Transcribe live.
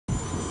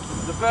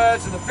the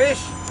birds and the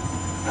fish,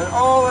 and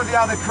all of the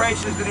other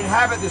creatures that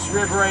inhabit this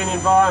riverine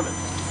environment.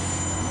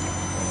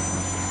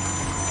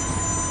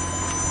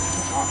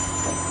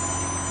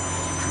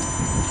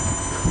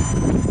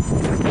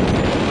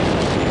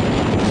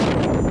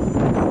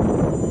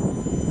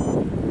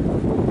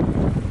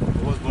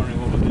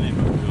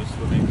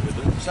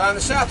 So in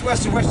the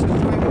southwest and western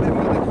Australia, we live in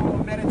what they call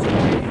a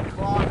Mediterranean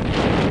climate.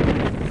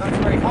 So it's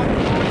very hot in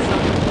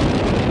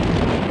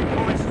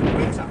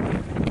winter.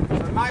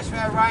 So most of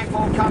our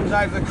rainfall comes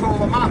over the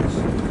cooler months,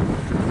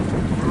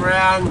 from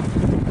around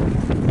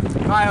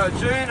May or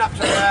June up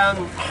to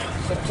around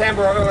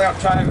September or early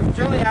October.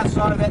 Generally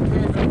outside of that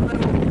period, a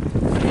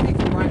little scenic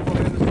rainfall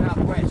in the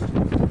southwest.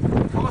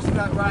 The course of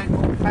that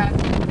rainfall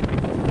pattern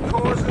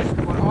causes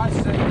what I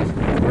see as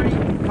 3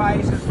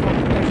 phases of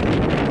the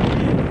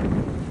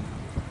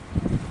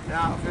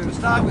Now, if we were to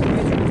start with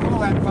winter, we call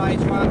that phase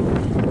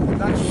 1.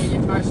 That's where you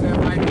get most of our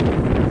rainfall.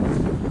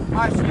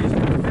 Most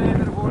usually a fair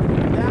bit of water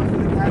coming down from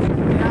the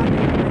Tasman, down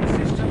the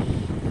system,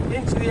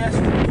 into the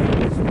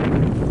estuaries.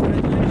 And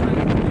it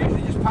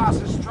usually just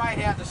passes straight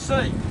out to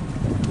sea,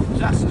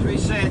 just as we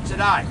see it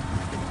today.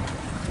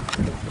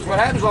 So what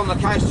happens on the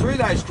coast through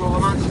those cooler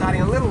months,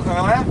 starting a little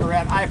earlier,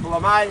 around April or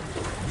May,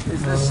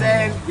 is the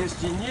sand gets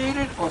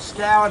denuded or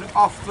scoured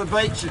off the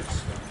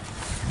beaches.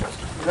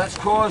 And that's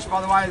caused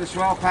by the way the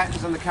swell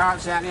patterns and the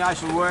currents out in the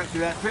ocean work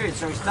through that period.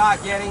 So we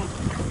start getting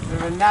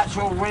a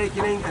natural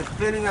weakening and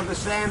thinning of the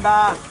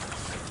sandbar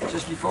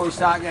just before we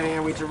start getting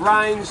our winter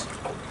rains.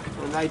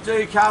 When they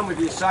do come with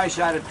the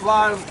associated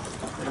flow,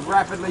 it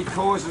rapidly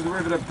causes the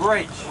river to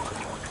breach,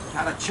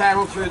 cut a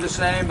channel through the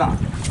sandbar.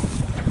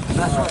 And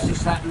that's what's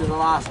just happened in the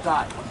last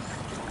day.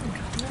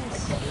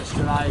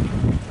 Yesterday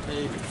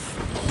evening.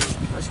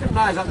 Let's get a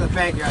nose up to the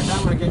bank here. I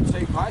don't want to get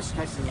too close in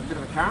case there's a bit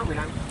of a current. We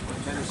don't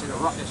tendency to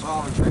rock this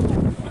island trip.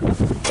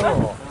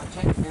 Oh.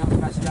 Technically I'm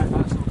supposed to go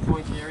past a little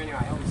point here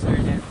anyway. All this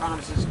area down in front of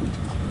us is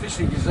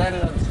officially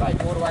gazetted under the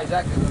State Waterways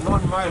Act as a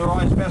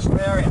non-motorised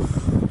vessel area.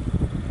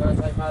 Don't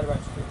take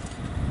motorboats.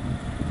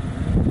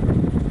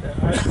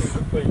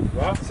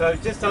 So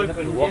just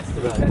opened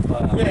yesterday.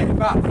 Yeah,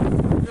 but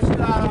just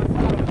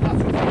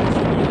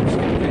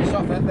finish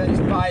off that is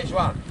phase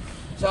 1.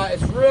 So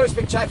it's really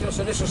spectacular. This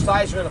initial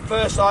stage when it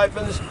first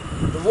opens,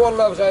 the water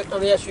levels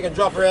on the estuary can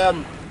drop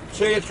around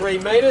 2 or 3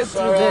 metres,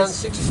 so around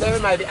 6 or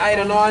 7, maybe 8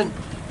 or 9,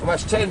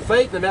 almost 10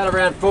 feet in about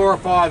around 4 or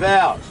 5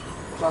 hours.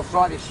 So it's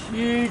like this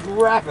huge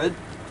rapid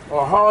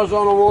or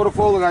horizontal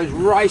waterfall that goes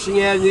racing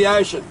out in the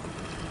ocean.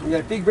 You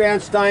get a big brown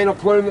stain or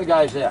plume that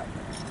goes out.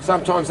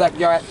 Sometimes that can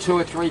go out 2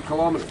 or 3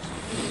 kilometres,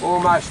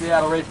 almost the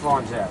outer reef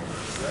lines out.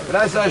 But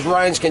as those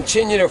rains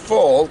continue to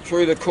fall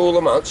through the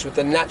cooler months with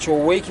the natural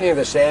weakening of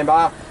the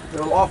sandbar, it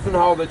will often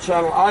hold the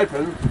channel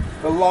open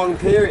for long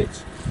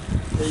periods.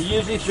 So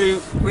usually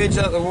through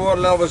winter the water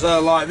levels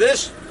are like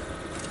this,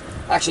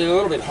 actually a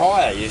little bit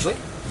higher usually,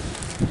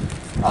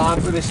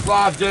 with this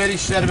flow of dirty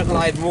sediment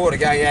laden water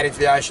going out into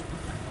the ocean.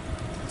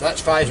 So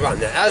that's phase 1.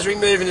 Now as we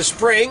move into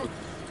spring,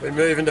 we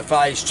move into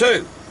phase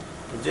 2.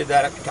 We did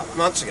that a couple of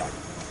months ago.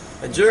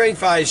 And during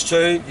phase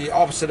 2, the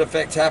opposite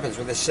effect happens,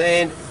 where the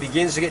sand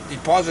begins to get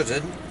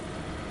deposited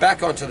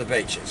back onto the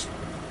beaches.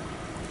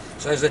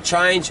 So there's a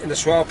change in the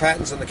swell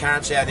patterns and the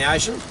currents out in the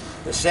ocean.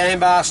 The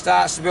sandbar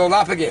starts to build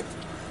up again.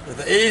 With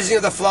the easing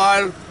of the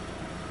flow,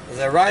 as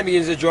the rain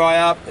begins to dry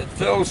up, it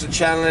fills the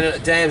channel in and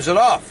it dams it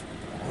off.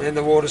 And then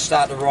the waters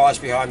start to rise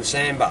behind the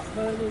sandbar.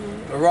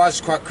 It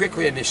rises quite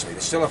quickly initially.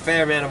 There's still a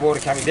fair amount of water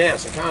coming down,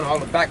 so you can't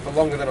hold it back for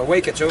longer than a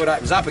week or 2. It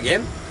opens up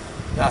again.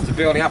 After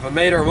building up a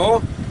metre or more,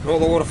 and all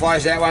the water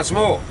flows out once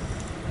more.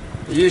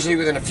 But usually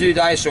within a few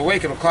days to a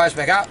week it'll close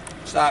back up,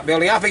 start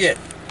building up again.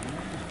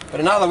 But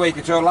another week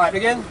or 2 it'll open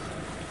again,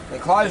 then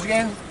close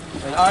again,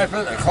 and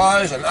open and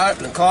close and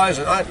open and close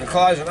and open and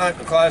close and open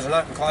and close and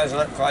open and close and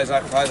open and close,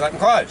 open, close, open,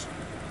 close.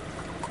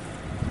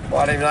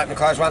 Might even open and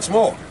close once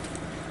more.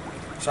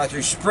 So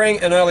through spring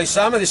and early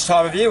summer, this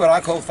time of year, what I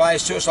call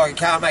phase 2, it's like it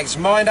can't make its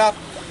mind up,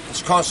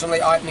 it's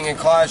constantly opening and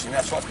closing.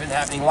 That's what's been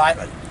happening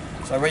lately.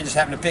 So we just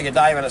happen to pick a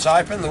day when it's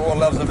open, the water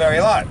levels are very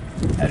low.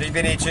 Had we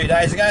been here 2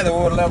 days ago, the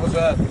water levels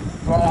are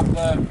right up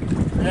the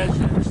edge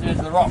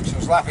of the rocks. It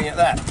was lapping at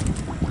that.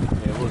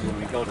 Yeah, it was when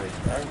we got here.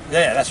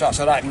 Yeah, that's right,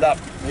 so it opened up.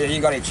 Yeah,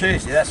 you got here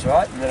Tuesday, that's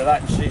right, and then it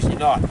opened Tuesday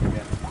night.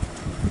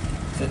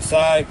 Yeah.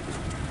 So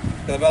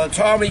by the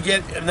time we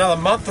get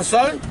another month or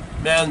so,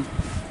 around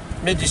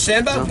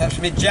mid-December, perhaps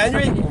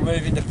mid-January, we'll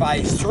move into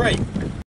phase 3.